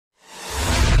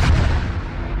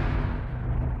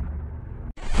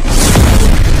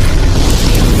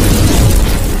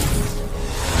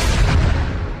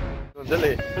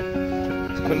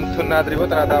ꯊꯨꯅꯥꯗ꯭ꯔꯤꯕꯣ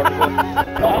ꯇꯔꯥ ꯇꯥꯕꯗꯣ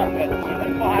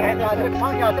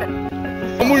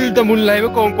ꯑꯃꯨꯜꯗ ꯃꯨꯜ ꯍꯥꯏꯕ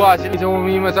ꯀꯣꯡ ꯀ꯭ꯋꯥꯁꯤ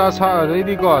ꯃꯤ ꯃꯆꯥ ꯁꯥ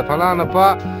ꯑꯗꯩꯗꯤꯀꯣ ꯊꯣꯂꯥꯡ ꯅꯄꯥ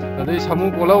ꯑꯗꯩ ꯁꯥꯃꯨ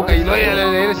ꯄꯣꯛꯂꯧ ꯀꯩ ꯂꯣꯏ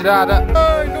ꯂꯩꯔꯦ ꯁꯤꯗ ꯑꯥꯗ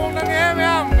ꯅꯣꯡ ꯅꯪꯉꯦ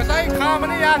ꯃꯌꯥꯝ ꯉꯁꯥꯏ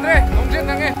ꯈꯥꯝꯕꯅꯤ ꯌꯥꯗ꯭ꯔꯦ ꯅꯣꯡꯁꯦ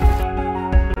ꯅꯪꯉꯦ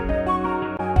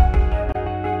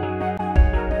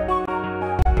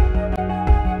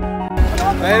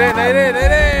ꯂꯩꯔꯦ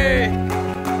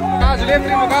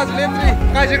ꯃꯈꯥꯁꯨ ꯂꯦꯞꯇ꯭ꯔꯤ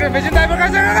ꯀꯥꯏ ꯆꯠꯈ꯭ꯔꯦ ꯐꯦꯁꯟ ꯗ꯭राꯏꯚꯔ ꯀꯥꯏ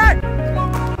ꯆꯠꯈ꯭ꯔꯦ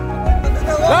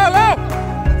ꯂꯥꯎ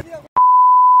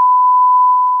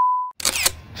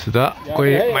sida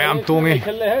koi mayam tongi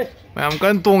mayam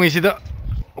kan tongi sida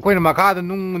koi na makada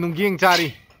nungjeng chari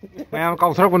mayam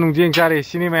kausarap nungjeng chari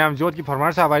sini mayam jot ki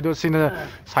farmer sa bai do sina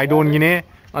saidon gine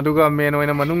aduga men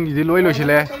oina manung gi loi loi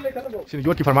sile sini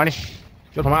jot ki farmer ni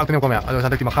jot farmer akne ko mayam adu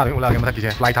santak ki makada ula ge matak ki se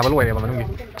fly thaba loi re manung gi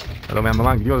adu mayam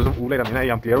mamang gi yo u lai dam na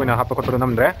yam clear oina hap ko to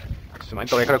nam dre sumain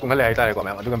tore khara kungal hai tare ko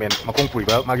mayam aduga men makong pui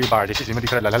ba magi bar je sisi mati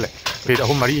khara lalale pe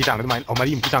ahum mari chang du mai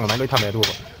mari mi chang mai loi thame du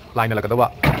line la ka ba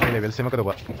level se ma ka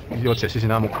ba yo che sisi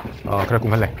na mu khara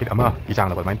kungal le hit ama ki chang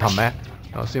la mai tham me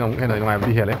sing ông hena ngai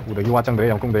bi he le u de yu wa chang de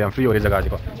yang kong de yang free ore jaga ji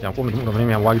ko yang kong ni dum ni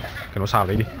yang wa keno sa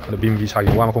le di adu bim gi sa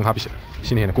gi wa ma kong ha bi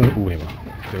sin he na kong u ne ba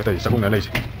de ka tai sa kong na le si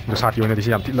du sa ti ne di si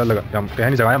yam ti la ga yam ke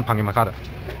ni jaga yam phang ma ka da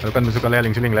adu kan bu su ka le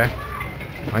ling siling le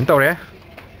mai tau re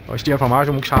stier farmer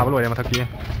ju muk sa ba lo re ma thak ti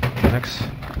next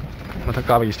ma thak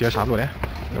ka ba stier sa lo re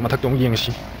ma thak tong yeng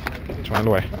si chwa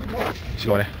lo re si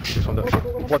lo re som da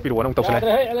pot pi ro na tau sa le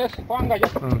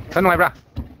thân ngoài bra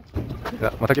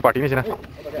mà thắc cái party này chứ nè,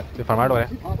 cái farmer rồi đấy.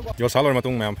 Yo sáu rồi mà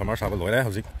tung mày farmer sáu rồi đấy,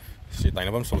 hậu si tay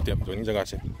nó vẫn solo tiệp rồi những jaga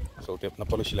chứ, solo tiệp nó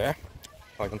polish lại,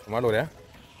 phải con farmer rồi đấy,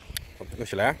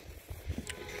 polish lại,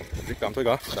 hậu cảm thôi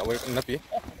cả, đào với nắp pi,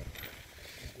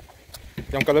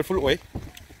 trong colorful way,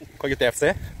 có cái tệp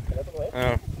xe,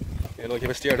 rồi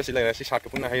cái steer đó xí lại xí sát cái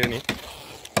phun này hay rồi nè,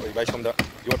 rồi bay xong đó,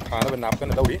 yo khá nó bên nắp cái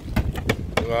nó đâu đi,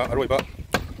 rồi ba,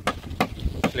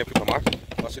 left cái farmer,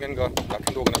 và xin anh cái đặt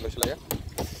cái đồ cái này xí lại.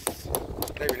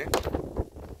 đây này,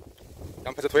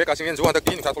 làm phải thuê cả sinh viên du học thực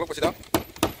tiễn, sao thuộc của chị đó,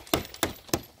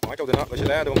 nói câu thế nào, chị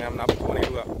lẽ đâu em nắm của này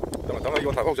vừa, tao nói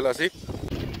vô thảo không chỉ là gì,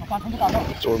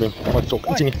 rồi mình mà chụp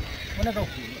cái gì,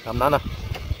 làm nán à,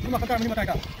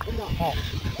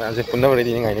 làm gì cũng đâu đấy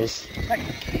đi ngày này,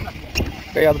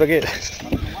 cái gì đó cái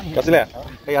gì lẽ,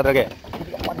 cái gì đó cái,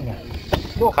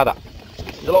 khá đã,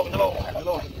 hello,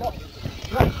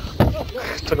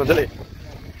 chân chân đi.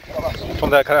 Không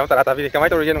được, không tara tapi kamai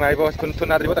tôi riêng ngày vô thun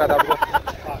nát đi vô tara tapi vô.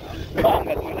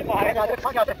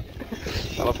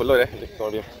 Nó full rồi đấy,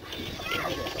 rồi đi.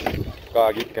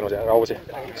 Cái cái nó sẽ rau chứ,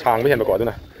 sang với hiện bao nữa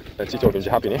nè, chỉ chỗ mình chỉ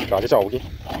hấp này, cả cái chậu kia,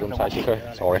 dùng xài chỉ thôi,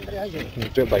 rồi.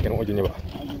 Trước bài cái nó gì nhỉ vậy?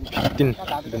 Tin,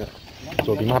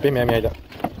 rồi mình hấp mẹ mẹ chứ,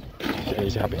 cái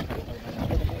gì hấp?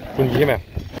 Kun gì mẹ?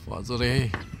 Vào rồi đây,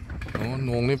 nó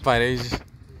nuông đi phải đây,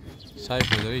 sai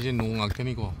phải đây chứ nuông ngạc thế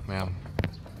này cô, mẹ.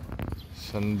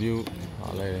 Sun view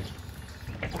lại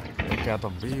cái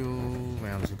top view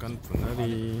mày làm sự căn phun nó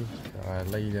đi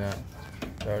lấy ra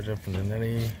cho phun nó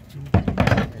đi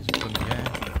cái gì phun cái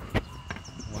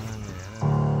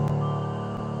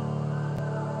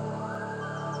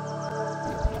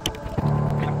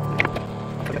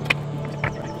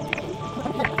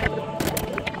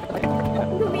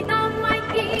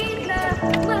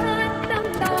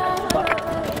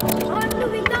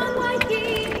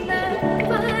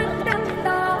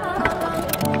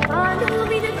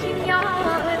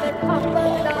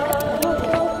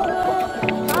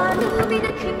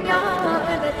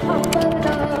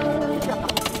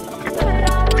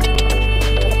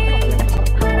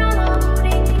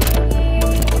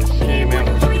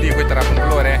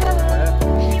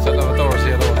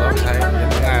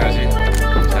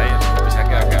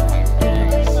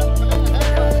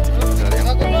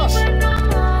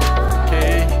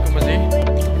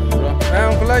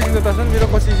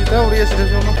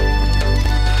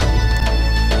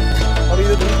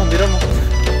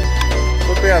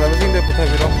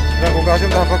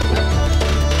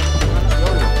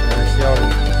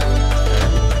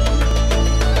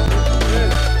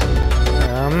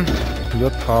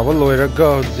yot thawal loiraga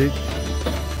hojik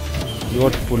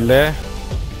yot pulle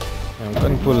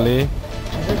kan pulle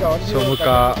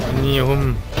somuka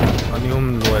anihum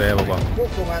loire baba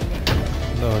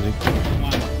da hojik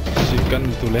sikan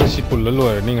tule si pulle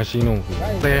loire ni ngasi nu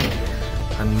te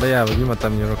hanba ya bagi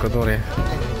matam yoro kadore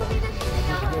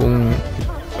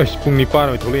pung ni pa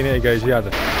tholi ne gai sia da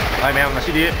ai mem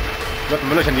ngasi di yot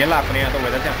mulo chen lak ne to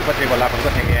weda chen ku patre lak ko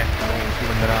thenge ki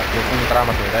bandara pung tara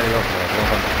ma to da yo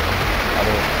ko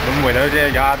ado dum moi da je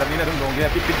ya da ni na dum dong je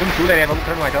pit dum chu le ne ko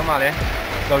thran mai thama le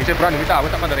to se pran ni ta ba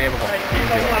ta ma da re ba ko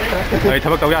ai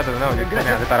thabak taw ya da na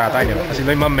ne tara ta ne asi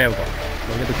loi mam mel ko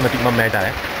Loinya tuh mati mam naik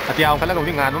tadi. Atia orang kalau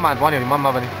ngomong ngan mam ni mam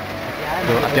apa ni?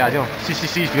 Tuh atia aja. Si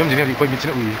film jadi di koi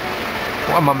micin ui.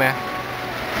 Kok mam ya?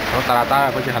 Kalau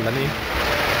tarata koi jalan ni.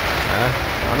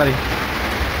 Mana ni?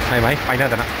 Mai pai na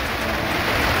tanah.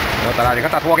 Kalau tarata dia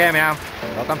kata tua ke macam.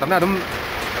 Kalau tam na tum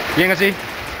yang sih.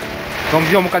 Kong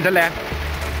jom kan jalan.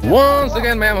 Once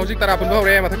again macam hujik tarap pun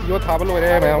boleh, macam jauh thap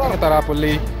boleh macam tarap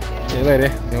pulli. Ini leh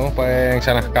deh, yang paling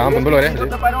sana kam pun boleh deh.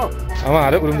 Ama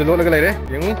ada urum dulu lagi leh deh,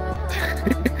 yang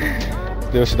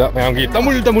dia sudah macam kita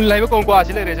tamul leh, kong kuah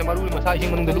sih leh deh, cuma dulu masa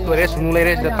ising menung dulu leh, sunu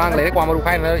leh deh, sudah tang leh, kuah maru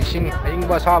kain leh, ising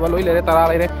bahasa apa leh deh, tara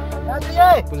leh deh.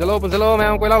 Punjalo,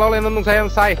 macam kau lalu leh menung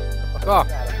saya, kau,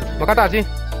 maka tak sih.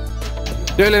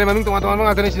 Dia leh menung teman-teman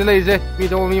mengatur ni sih leh je, mi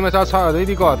jauh mi masa sah,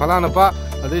 jadi kau, falan apa,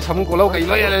 ada samu kau lalu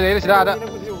kain leh sudah ada.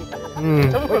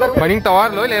 Maning tawar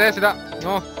leh sudah,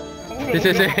 no.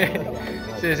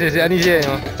 Si ani je,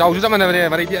 jauh susah mana ni,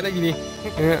 mari dia lagi ni.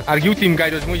 Argue team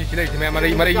guide semua je sila,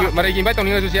 mari game baik tahun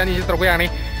ni tu si ani je terus yang ni.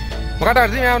 Maka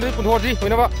tak sih, macam tu pun thor sih,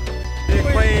 mana pak?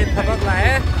 Koi thakak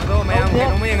lah, aduh, macam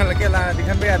kamu yang lagi lah,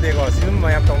 dikan beya deko, sini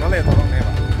macam tahun lalu thakak ni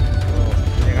pak.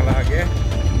 Yang lagi,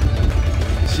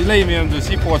 sila ini macam tu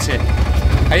si pose.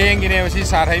 Ayah yang gini si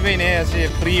sarhai ni, si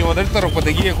free order terus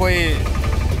pergi koi,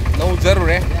 lau jarur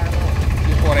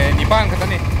si pore ni bang kata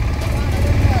ni.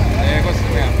 Kau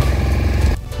semua.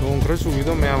 Nung kerja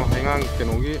itu memang hengang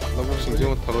kenogi, lalu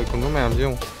singgung terlalu kuno memang je.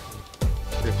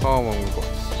 Dekau mangko,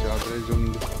 siapa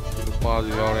jum lupa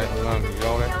jauh hengang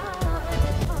jauh.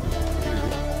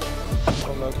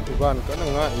 Kalau tuan kan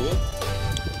enggak ini.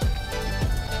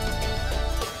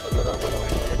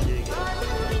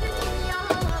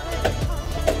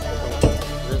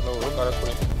 Lalu karet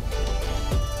pun.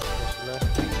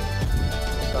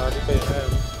 Tadi kayak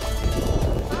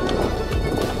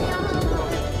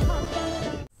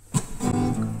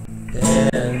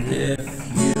And if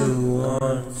you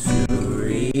want to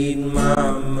read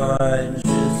my mind,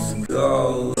 just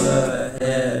go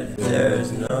ahead.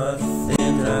 There's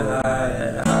nothing to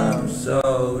hide. I'm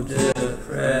so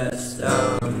depressed,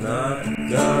 I'm not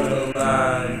gonna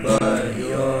lie, but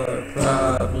your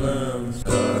problems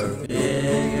are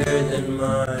bigger than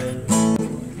mine.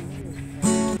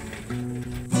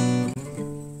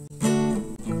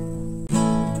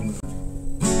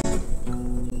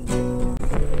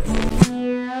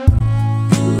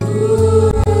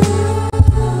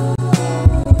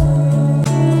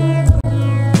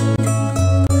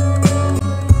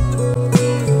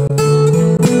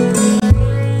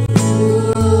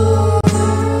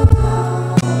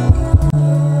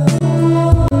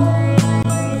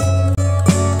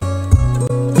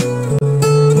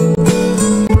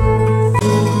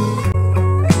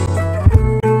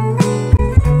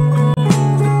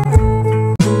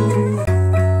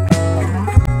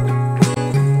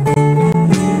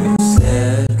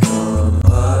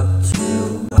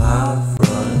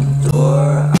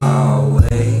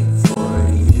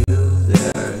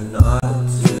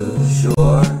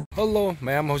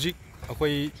 Ma'am hojik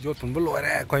akoi jot pun beloi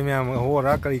re akoi ma'am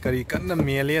hora kari kan na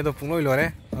mele ado pun loi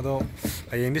lore ado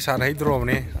ayeng di sat hai dro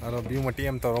ne ado view mati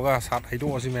am toroga sat hai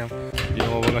do si ma'am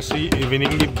yo ngasi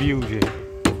evening di view je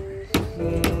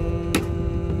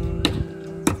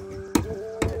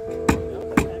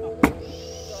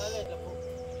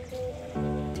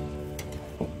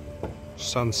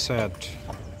sunset.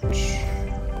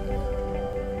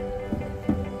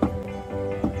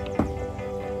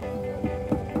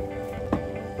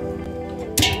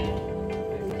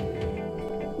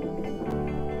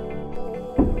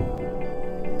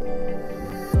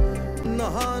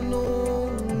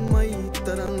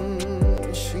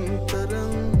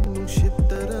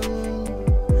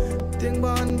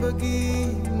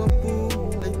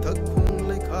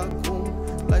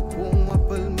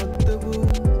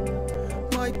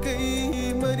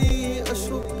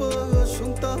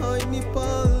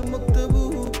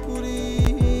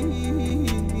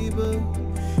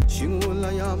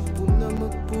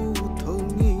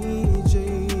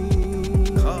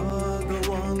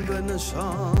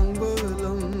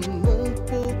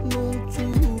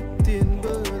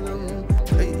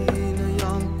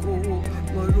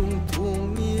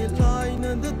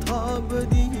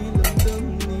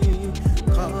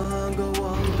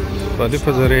 Tadi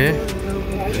fazare,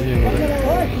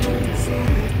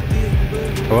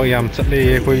 kalau yang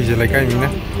cekle koi jelai kai mina,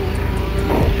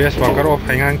 best bakar of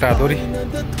hangang tadori,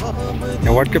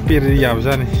 yang wat kepir di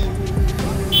yabza ni.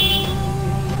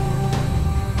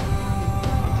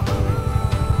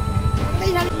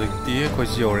 Dia koi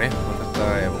jore, mata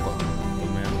ya buka,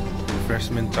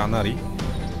 refreshment canari,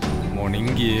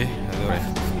 morning gie, adore,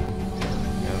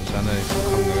 yang canari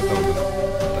kamera tahu,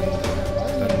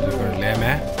 dan juga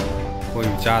leme. Koi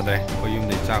chadre, koi yum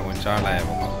de cha kon cha la ya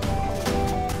ba.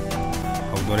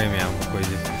 Hau dore me am koi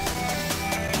ji.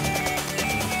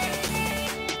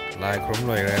 Lai krom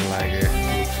loi ra lai ge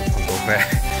su ko kre.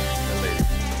 Le.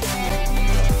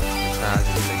 Sa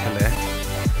ji le khale.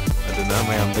 Aduna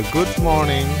me am the good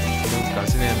morning.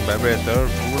 Kasine vibrator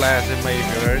pula se mai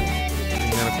fer.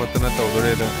 Ina ko tana to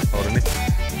dore da aur ni.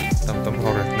 Tam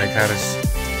hor nai kharis.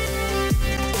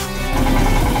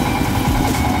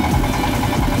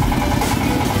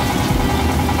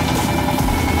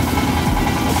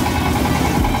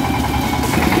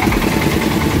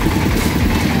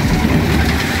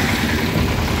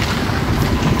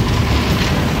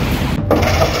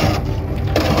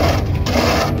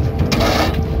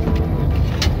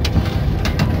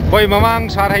 Koi mamang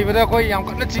sar hai bada koi yang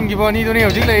kana chingi bani do ne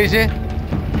hojik lai se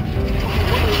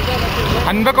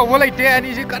hanba ka wolai te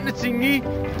ani se kana chingi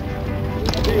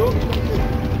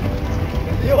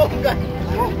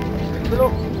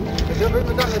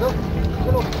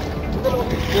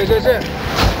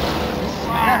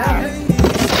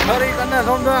hari kana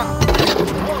sonda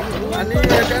ani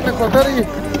kana kotari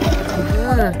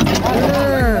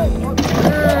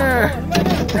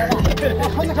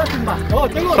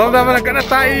sonda mana kana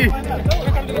tai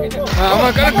ama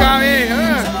kana kami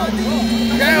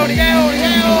gao đi gao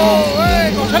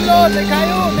ơi còn thân luôn lấy khai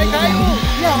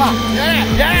yeah ba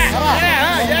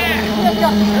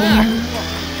yeah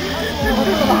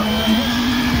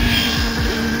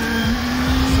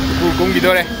cũng gì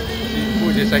đâu đây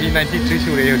cũng chỉ sahi 93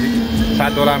 xu đấy rồi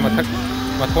 $7 mà thắc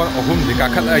mà thôi ở hôm gì cả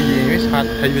khát ai gì mới sát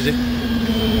thấy vậy chứ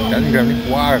กันกันนี่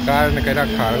ว่าการในการ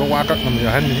ขาก็ว่าก็ทำอย่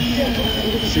างนี้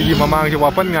สิ่งมามั่งจะว่า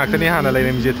ปั้นงานที่นี่หาอะไรเ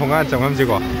นี่ยมันจะทำงานจังมันจะ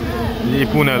ก่อนี่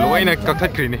ปูน่ะลอยเนี่ยกักทั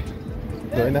ดกรีนี่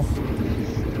ลอยนะ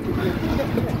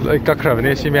ลอยกักครับ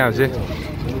นี่ใช่ไหมครับสิ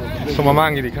สมมามั่ง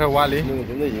กี่ดีครับว่าเลย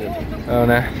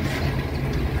นะ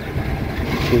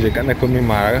ดูจะกันในคนมี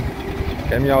มาแล้วแ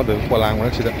กไม่เอาเดี๋ยวปวดหลังมั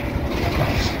นสิละ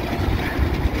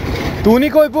ตัวนี้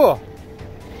ก็ไอ้ปู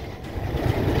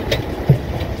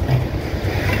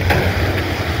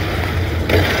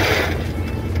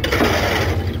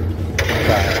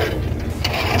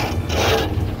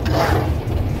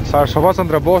Sar Sobha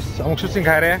Chandra Bose amuk shooting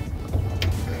heire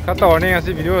kata orne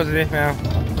asi video ase me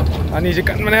ani je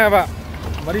kan mane ba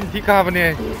marin thika bane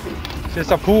se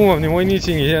sapu ni moi ni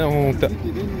chingi he amuk ta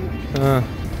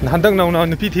handang nau na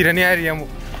nupi thirani ari amu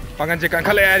pangan je kan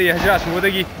khale ari hajra su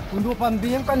dagi kundu pambi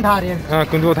yang kan thari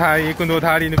kundu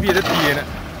thari nupi da thi na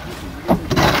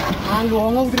an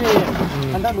luong ngau dre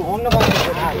anda luong na ba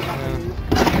thai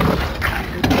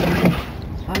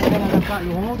an ka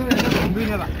luong ngau dre kumbi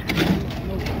na ba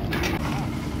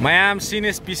Mayam sini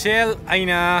special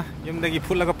aina yum dagi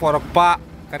full laga porokpa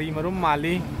kari marum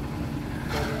mali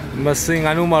masing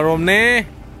anu marom ne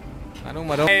anu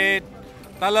marom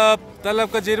talap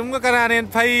ka jirum ka karanen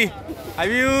phai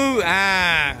abiu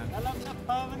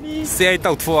se ai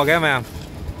tau thua ga mayam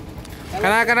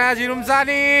kana jirum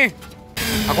zani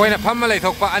akoi na pham ma lai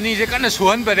thok pa ani je kana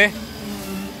suan ba de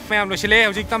mayam lo sile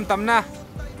hojik tam na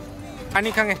ani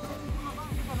khange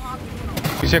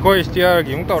se koi stiar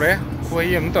gi ung tau re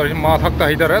Koi em tao đi mà thắc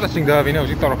tay ra là sinh ra vì nào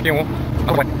chỉ tao là kiêu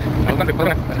không phải nó cần được hơn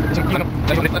chính nó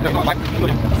lấy được được không phải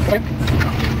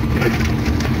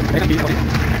đấy là gì vậy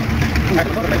miền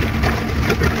con này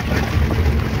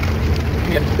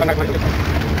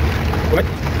đấy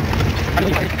anh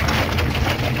đi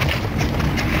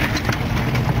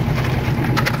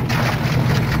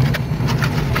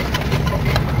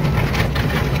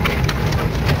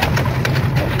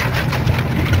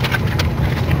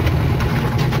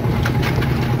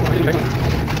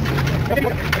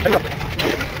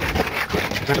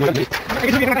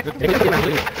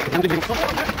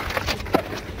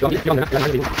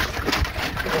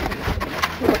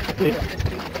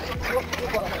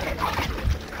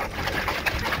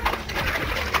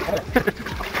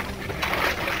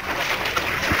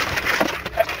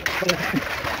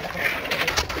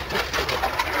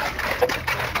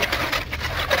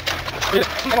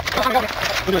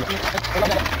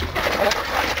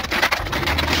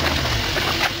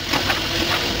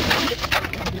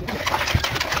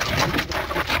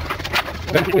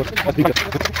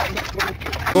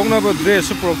Kung na ba dress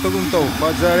super to kung to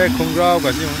bazare kung raw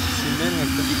kasi simen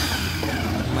ngata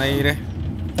mai re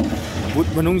but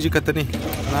manung ji katani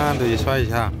na do ye sai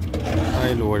ha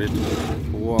ai lori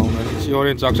wow na si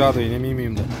oren chak cha do ni mi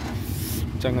da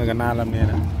chang ga na lam ne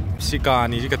na sika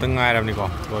ni ji katang ngai ram ni ko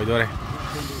loi do re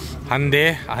hande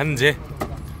hanje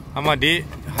amadi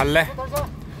halle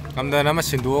kamda na ma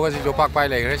sindu ga ji jo pak pai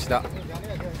lai re sida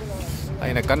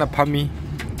aina kana phami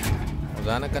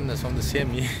ozana kana som da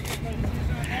semi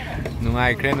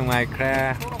nungai kre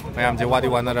ꯃꯌꯥꯝꯁꯦ ꯋꯥꯗꯤ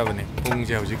ꯋꯥꯅꯔꯕꯅꯤ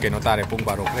ꯄꯨꯡꯁꯦ ꯍꯧꯖꯤꯛ ꯀꯩꯅꯣ ꯇꯥꯔꯦ ꯄꯨꯡ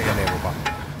 12 ꯈꯔ ꯍꯦꯜꯂꯦꯕꯀꯣ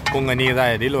ꯄꯨꯡ 2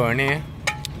 ꯑꯗꯥꯏꯗꯤ ꯂꯣꯏꯔꯅꯤ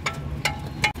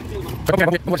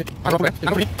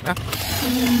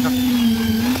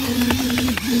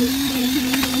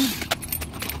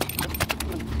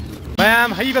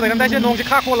ꯃꯌꯥꯝ ꯍꯩꯕ ꯂꯩꯔꯝꯗꯥꯏꯁꯦ ꯅꯣꯡꯁꯦ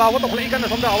ꯈꯥ ꯈꯣ ꯂꯥꯎꯕ ꯇꯧꯈꯠꯂꯛꯏ ꯀꯟꯅ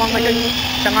ꯁꯣꯝꯗ ꯑꯋꯥꯡ ꯃꯥꯏꯀꯩ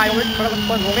ꯁꯉꯥꯏꯔꯣꯝꯗ ꯈꯔ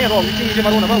ꯅꯣꯡꯅꯦ ꯑꯗꯣ ꯍꯧꯖꯤꯛ ꯆꯤꯡꯁꯦ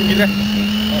ꯃꯔꯣꯟ ꯑꯃ ꯎꯈꯤꯗ꯭ꯔꯦ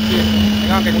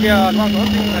ꯑꯉꯥꯡ ꯀꯩꯅꯣꯒꯤ ꯑꯉꯥꯡ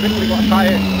ꯆꯤꯡ ꯍꯥꯏꯐꯦꯠ ꯎꯔꯤꯀꯣ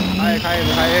ꯈꯥꯏꯑꯦ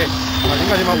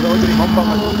ꯍꯧꯖꯤꯛꯀꯥꯁꯦ ꯃꯥꯎꯗ ꯑꯣꯏꯗꯣꯏꯅꯤ ꯃꯝꯕ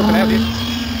ꯇꯧꯈꯠꯂꯦ ꯍꯧꯖꯤꯛ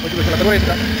ꯍꯧꯖꯤꯛ ꯂꯣꯏꯁꯤꯜꯂꯛꯀꯗꯧꯔꯦ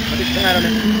ꯁꯤꯗ ꯃꯇꯦꯛ ꯈꯤꯇꯪ ꯉꯥꯏꯔꯝꯃꯦ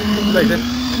ꯂꯩꯁꯦ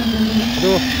ꯑꯗꯨ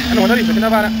ꯀꯟꯅ ꯍꯣꯠꯅꯔꯤ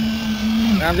ꯂꯣꯏꯁꯤꯟꯅꯕꯅ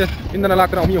ꯃꯌꯥꯝꯁꯦ ꯏꯟꯗꯅ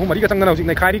ꯂꯥꯛꯇꯅ 2 3 ꯃꯔꯤꯒ ꯆꯪꯗꯅ ꯍꯧꯖꯤꯛ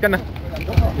ꯅꯩꯈꯥꯏꯔꯤ ꯀꯟꯅ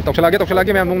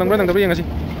ꯇꯧꯁꯜꯂꯛꯑꯒꯦ ꯃꯌꯥꯝ ꯅꯣꯡ ꯅꯪꯕ꯭ꯔꯥ ꯅꯪꯗꯕ꯭ꯔꯥ ꯌꯦꯡꯉꯁꯤ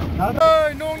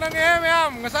ꯅꯣꯡ ꯅꯪꯉꯦ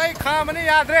ꯃꯌꯥꯝ ꯉꯁꯥꯏ ꯈꯥꯝꯕꯅꯤ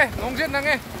ꯌꯥꯗ꯭ꯔꯦ ꯅꯣꯡꯁꯦ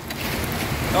ꯅꯪꯉꯦ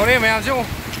ꯇꯧꯔꯦ ꯃꯌꯥꯝꯁꯦ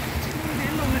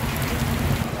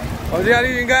hꯧꯖꯤꯛ ꯑꯅꯤ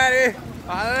ꯆꯤꯡꯒꯥꯏꯔꯤ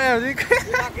ꯐꯥꯔꯦ ꯍꯧꯖꯤꯛ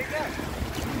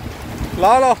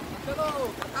ꯂꯥꯛꯑꯣ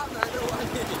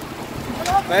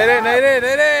ꯅꯩꯔꯦ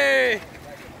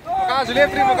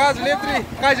ꯃꯈꯥꯁꯨ ꯂꯦꯞꯇ꯭ꯔꯤ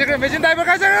ꯀꯥꯏ ꯆꯠꯈ꯭ꯔꯦ ꯃꯦꯆꯤꯟ ꯗ꯭राꯏꯚꯔ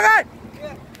ꯀꯥꯏ ꯆꯠꯈ꯭ꯔꯦ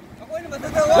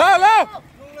ꯂꯥꯛꯑꯣ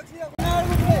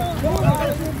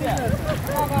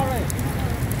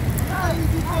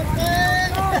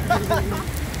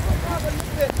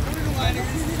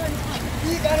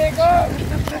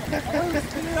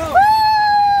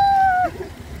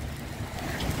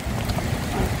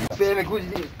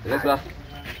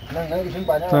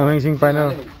Nang sing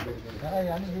paina.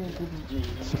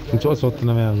 Chỗ sốt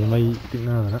na mẹ mày tính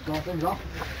na đó.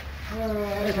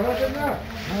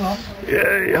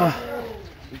 Yeah.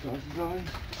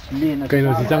 Cây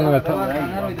nó chỉ trăng là thật.